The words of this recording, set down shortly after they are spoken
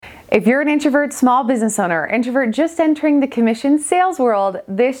If you're an introvert small business owner, introvert just entering the commission sales world,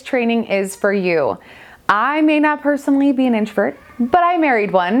 this training is for you. I may not personally be an introvert, but I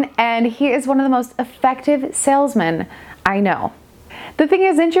married one, and he is one of the most effective salesmen I know. The thing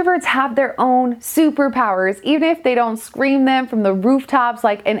is, introverts have their own superpowers, even if they don't scream them from the rooftops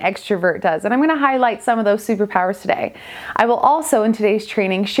like an extrovert does. And I'm going to highlight some of those superpowers today. I will also, in today's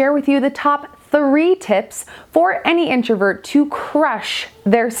training, share with you the top 3 tips for any introvert to crush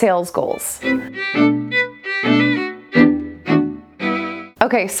their sales goals.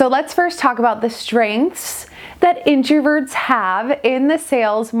 Okay, so let's first talk about the strengths that introverts have in the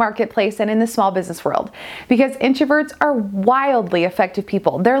sales marketplace and in the small business world. Because introverts are wildly effective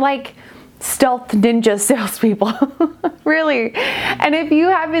people. They're like stealth ninja salespeople, really. And if you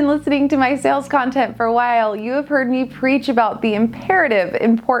have been listening to my sales content for a while, you have heard me preach about the imperative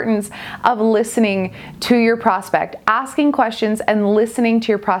importance of listening to your prospect, asking questions and listening to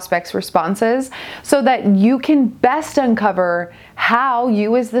your prospect's responses so that you can best uncover how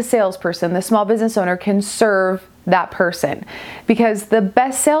you as the salesperson, the small business owner, can serve that person. Because the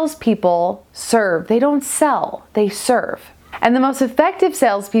best salespeople serve. They don't sell, they serve. And the most effective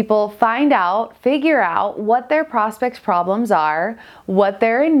salespeople figure out what their prospects' problems are, what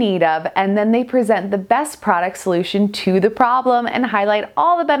they're in need of, and then they present the best product solution to the problem and highlight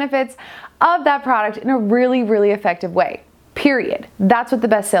all the benefits of that product in a really, really effective way. Period. That's what the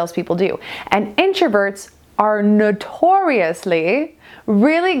best salespeople do. And introverts are notoriously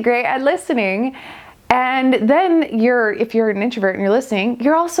really great at listening. And then if you're an introvert and you're listening,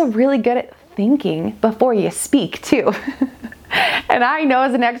 you're also really good at thinking before you speak too. And I know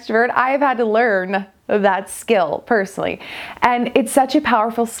as an extrovert, I've had to learn that skill personally. And it's such a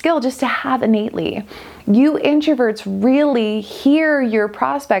powerful skill just to have innately. You introverts really hear your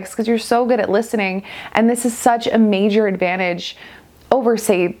prospects because you're so good at listening. And this is such a major advantage over,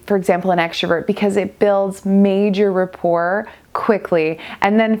 say, for example, an extrovert, because it builds major rapport quickly.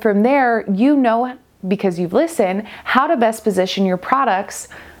 And then from there, you know, because you've listened, how to best position your products.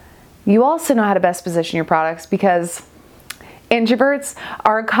 You also know how to best position your products because introverts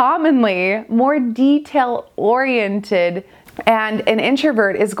are commonly more detail-oriented, and an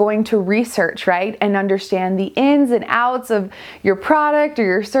introvert is going to research, right, and understand the ins and outs of your product or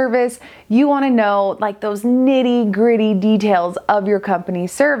your service. You want to know like those nitty-gritty details of your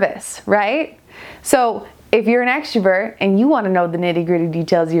company's service, right? So if you're an extrovert and you want to know the nitty-gritty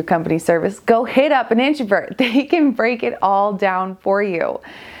details of your company's service, go hit up an introvert. They can break it all down for you,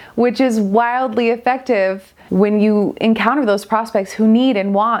 which is wildly effective when you encounter those prospects who need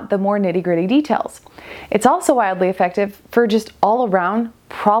and want the more nitty-gritty details. It's also wildly effective for just all-around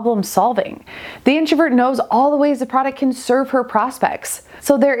problem solving. The introvert knows all the ways the product can serve her prospects.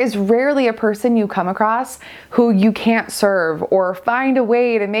 So there is rarely a person you come across who you can't serve or find a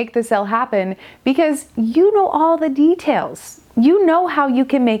way to make the sale happen because you know all the details. You know how you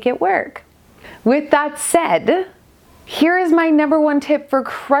can make it work. With that said, here is my #1 tip for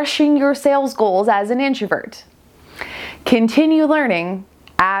crushing your sales goals as an introvert. Continue learning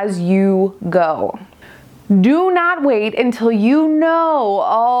as you go. Do not wait until you know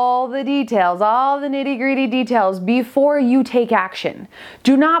all the details, all the nitty-gritty details before you take action.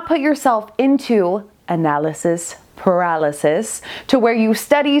 Do not put yourself into analysis paralysis to where you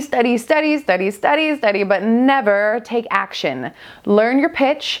study, but never take action. Learn your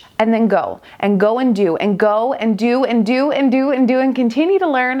pitch and then go and do and continue to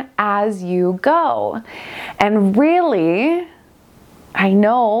learn as you go. And really, I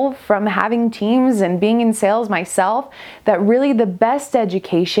know from having teams and being in sales myself that really the best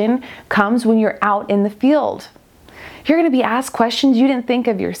education comes when you're out in the field. You're going to be asked questions you didn't think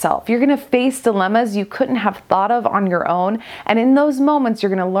of yourself. You're going to face dilemmas you couldn't have thought of on your own. And in those moments,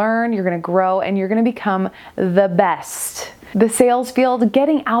 you're going to learn, you're going to grow, and you're going to become the best. The sales field,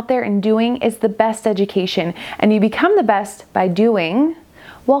 getting out there and doing is the best education. And you become the best by doing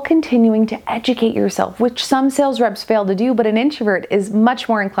while continuing to educate yourself, which some sales reps fail to do, but an introvert is much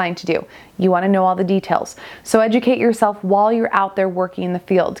more inclined to do. You want to know all the details. So educate yourself while you're out there working in the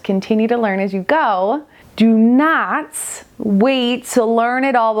field. Continue to learn as you go. Do not wait to learn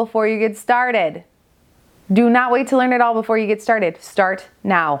it all before you get started. Do not wait to learn it all before you get started. Start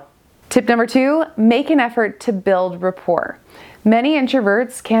now. Tip #2, make an effort to build rapport. Many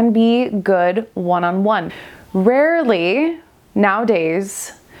introverts can be good one-on-one. Rarely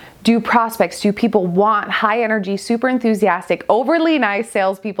nowadays do people want high energy, super enthusiastic, overly nice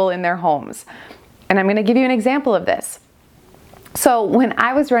salespeople in their homes. And I'm going to give you an example of this. So when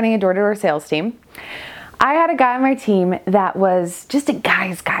I was running a door-to-door sales team, I had a guy on my team that was just a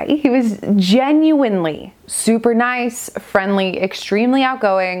guy's guy. He was genuinely super nice, friendly, extremely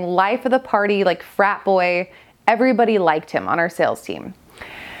outgoing, life of the party, like frat boy. Everybody liked him on our sales team.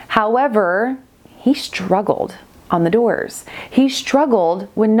 However, he struggled on the doors. He struggled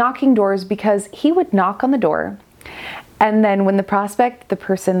when knocking doors because he would knock on the door, and then when the prospect, the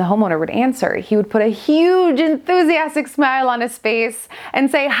person, the homeowner would answer, he would put a huge enthusiastic smile on his face and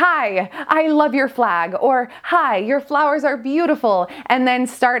say, "Hi, I love your flag," or "Hi, your flowers are beautiful," and then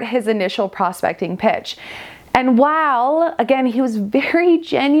start his initial prospecting pitch. And while, again, he was very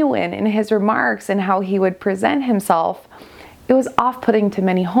genuine in his remarks and how he would present himself, it was off-putting to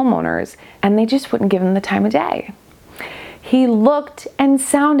many homeowners, and they just wouldn't give him the time of day. He looked and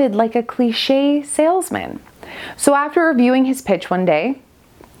sounded like a cliche salesman. So after reviewing his pitch one day,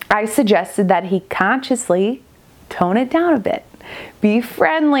 I suggested that he consciously tone it down a bit. Be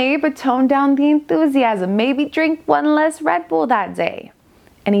friendly, but tone down the enthusiasm. Maybe drink one less Red Bull that day.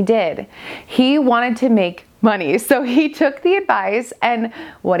 And he did. He wanted to make money, so he took the advice, and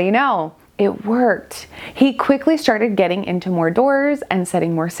what do you know? It worked. He quickly started getting into more doors and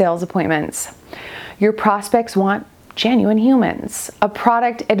setting more sales appointments. Your prospects want genuine humans, a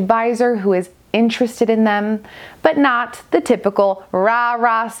product advisor who is interested in them, but not the typical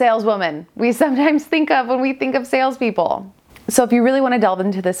rah-rah saleswoman we sometimes think of when we think of salespeople. So if you really want to delve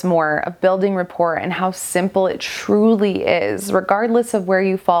into this more of building rapport and how simple it truly is, regardless of where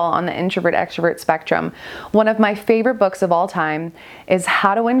you fall on the introvert-extrovert spectrum, one of my favorite books of all time is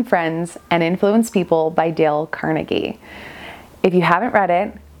How to Win Friends and Influence People by Dale Carnegie. If you haven't read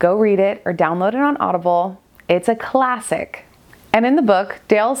it, go read it or download it on Audible. It's a classic. And in the book,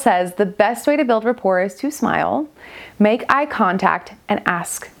 Dale says the best way to build rapport is to smile, make eye contact, and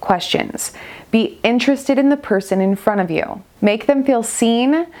ask questions. Be interested in the person in front of you. Make them feel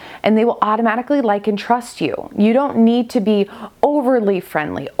seen, and they will automatically like and trust you. You don't need to be overly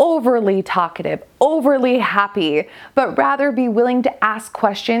friendly, overly talkative, overly happy, but rather be willing to ask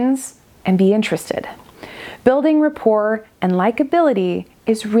questions and be interested. Building rapport and likability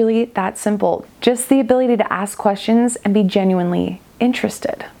is really that simple. Just the ability to ask questions and be genuinely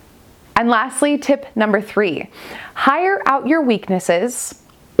interested. And lastly, tip number 3, hire out your weaknesses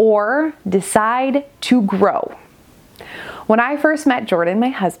or decide to grow. When I first met Jordan, my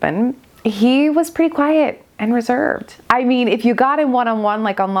husband, he was pretty quiet and reserved. I mean, if you got him one-on-one,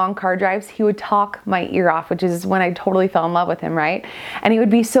 like on long car drives, he would talk my ear off, which is when I totally fell in love with him, right? And he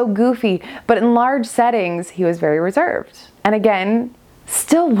would be so goofy, but in large settings, he was very reserved. And again,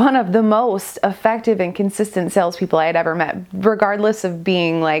 still one of the most effective and consistent salespeople I had ever met, regardless of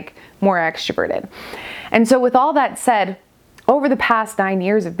being like more extroverted. And so with all that said, over the past 9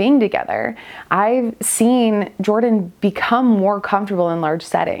 years of being together, I've seen Jordan become more comfortable in large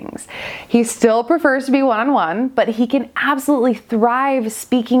settings. He still prefers to be one-on-one, but he can absolutely thrive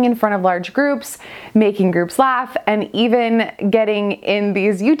speaking in front of large groups, making groups laugh, and even getting in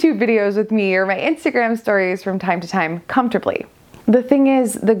these YouTube videos with me or my Instagram stories from time to time comfortably. The thing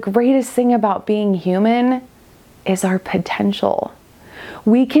is, the greatest thing about being human is our potential.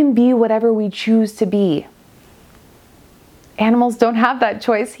 We can be whatever we choose to be. Animals don't have that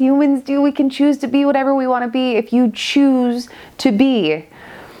choice. Humans do. We can choose to be whatever we want to be if you choose to be.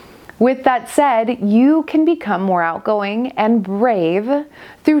 With that said, you can become more outgoing and brave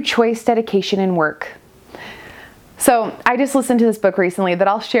through choice, dedication, and work. So I just listened to this book recently that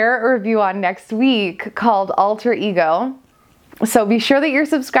I'll share a review on next week called Alter Ego. So be sure that you're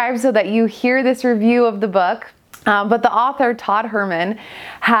subscribed so that you hear this review of the book. But the author, Todd Herman,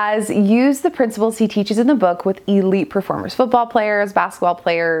 has used the principles he teaches in the book with elite performers, football players, basketball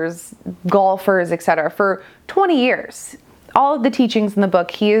players, golfers, etc. for 20 years. All of the teachings in the book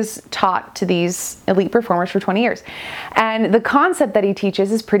he has taught to these elite performers for 20 years. And the concept that he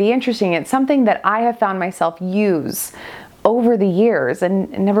teaches is pretty interesting. It's something that I have found myself use over the years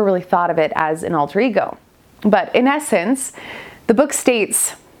and never really thought of it as an alter ego. But in essence, the book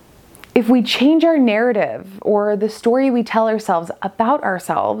states, if we change our narrative or the story we tell ourselves about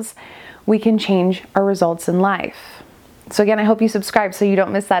ourselves, we can change our results in life. So again, I hope you subscribe so you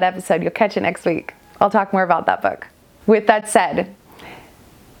don't miss that episode. You'll catch it next week. I'll talk more about that book. With that said,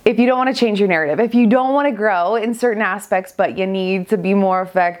 if you don't want to change your narrative, if you don't want to grow in certain aspects, but you need to be more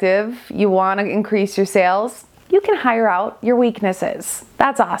effective, you want to increase your sales, you can hire out your weaknesses.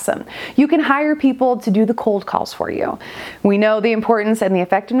 That's awesome. You can hire people to do the cold calls for you. We know the importance and the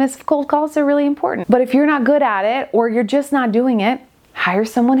effectiveness of cold calls are really important. But if you're not good at it or you're just not doing it, hire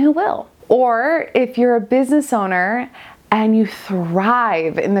someone who will. Or if you're a business owner and you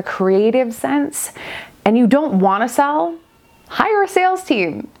thrive in the creative sense and you don't want to sell, Hire a sales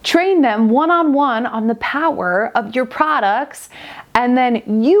team, train them one-on-one on the power of your products, and then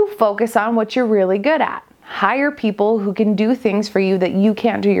you focus on what you're really good at. Hire people who can do things for you that you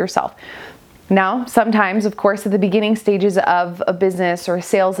can't do yourself. Now, sometimes, of course, at the beginning stages of a business or a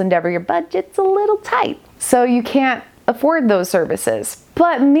sales endeavor, your budget's a little tight, so you can't afford those services.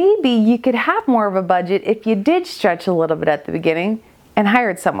 But maybe you could have more of a budget if you did stretch a little bit at the beginning and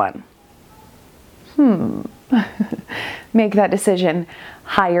hired someone. Make that decision.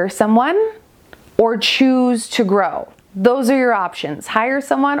 Hire someone or choose to grow. Those are your options. Hire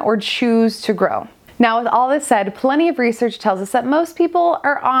someone or choose to grow. Now, with all this said, plenty of research tells us that most people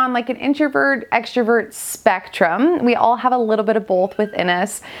are on like an introvert, extrovert spectrum. We all have a little bit of both within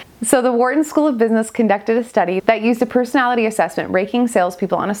us. So the Wharton School of Business conducted a study that used a personality assessment, ranking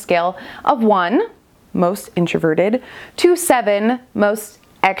salespeople on a scale of 1, most introverted, to 7, most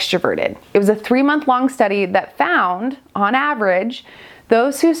extroverted. It was a 3-month-long study that found, on average,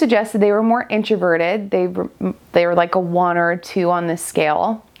 those who suggested they were more introverted, they were like a 1 or a 2 on this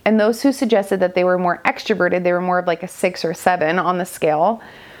scale. And those who suggested that they were more extroverted, they were more of like a 6 or 7 on the scale,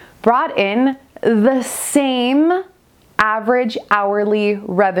 brought in the same average hourly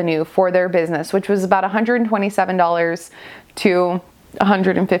revenue for their business, which was about $127 to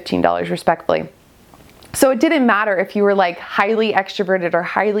 $115 respectively. So it didn't matter if you were like highly extroverted or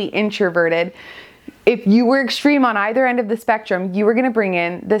highly introverted. If you were extreme on either end of the spectrum, you were going to bring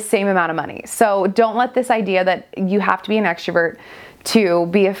in the same amount of money. So don't let this idea that you have to be an extrovert to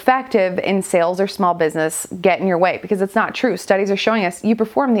be effective in sales or small business get in your way, because it's not true. Studies are showing us you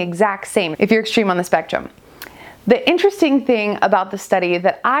perform the exact same if you're extreme on the spectrum. The interesting thing about the study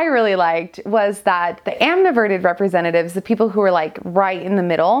that I really liked was that the ambiverted representatives, the people who were like right in the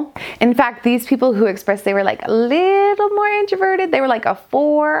middle, in fact, these people who expressed they were like a little more introverted, they were like a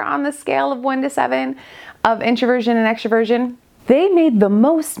 4 on the scale of 1 to 7 of introversion and extroversion, they made the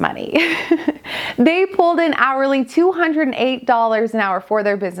most money. They pulled in hourly $208 an hour for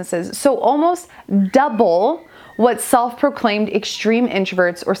their businesses, so almost double what self-proclaimed extreme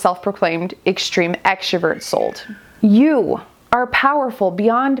introverts or self-proclaimed extreme extroverts sold. You are powerful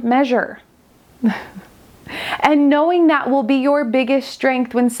beyond measure. And knowing that will be your biggest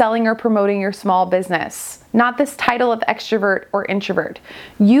strength when selling or promoting your small business. Not this title of extrovert or introvert.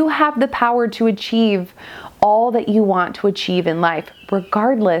 You have the power to achieve all that you want to achieve in life,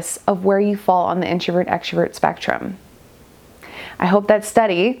 regardless of where you fall on the introvert-extrovert spectrum. I hope that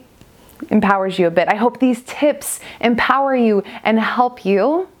study empowers you a bit. I hope these tips empower you and help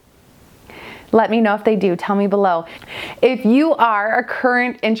you. Let me know if they do. Tell me below. If you are a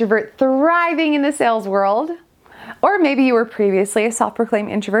current introvert thriving in the sales world, or maybe you were previously a self-proclaimed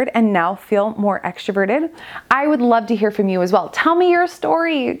introvert and now feel more extroverted, I would love to hear from you as well. Tell me your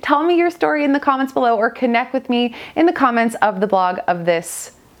story. Tell me your story in the comments below, or connect with me in the comments of the blog of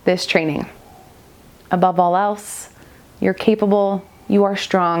this training. Above all else, you're capable, you are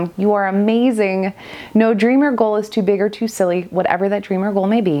strong, you are amazing. No dream or goal is too big or too silly, whatever that dream or goal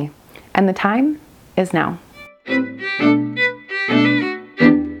may be. And the time is now.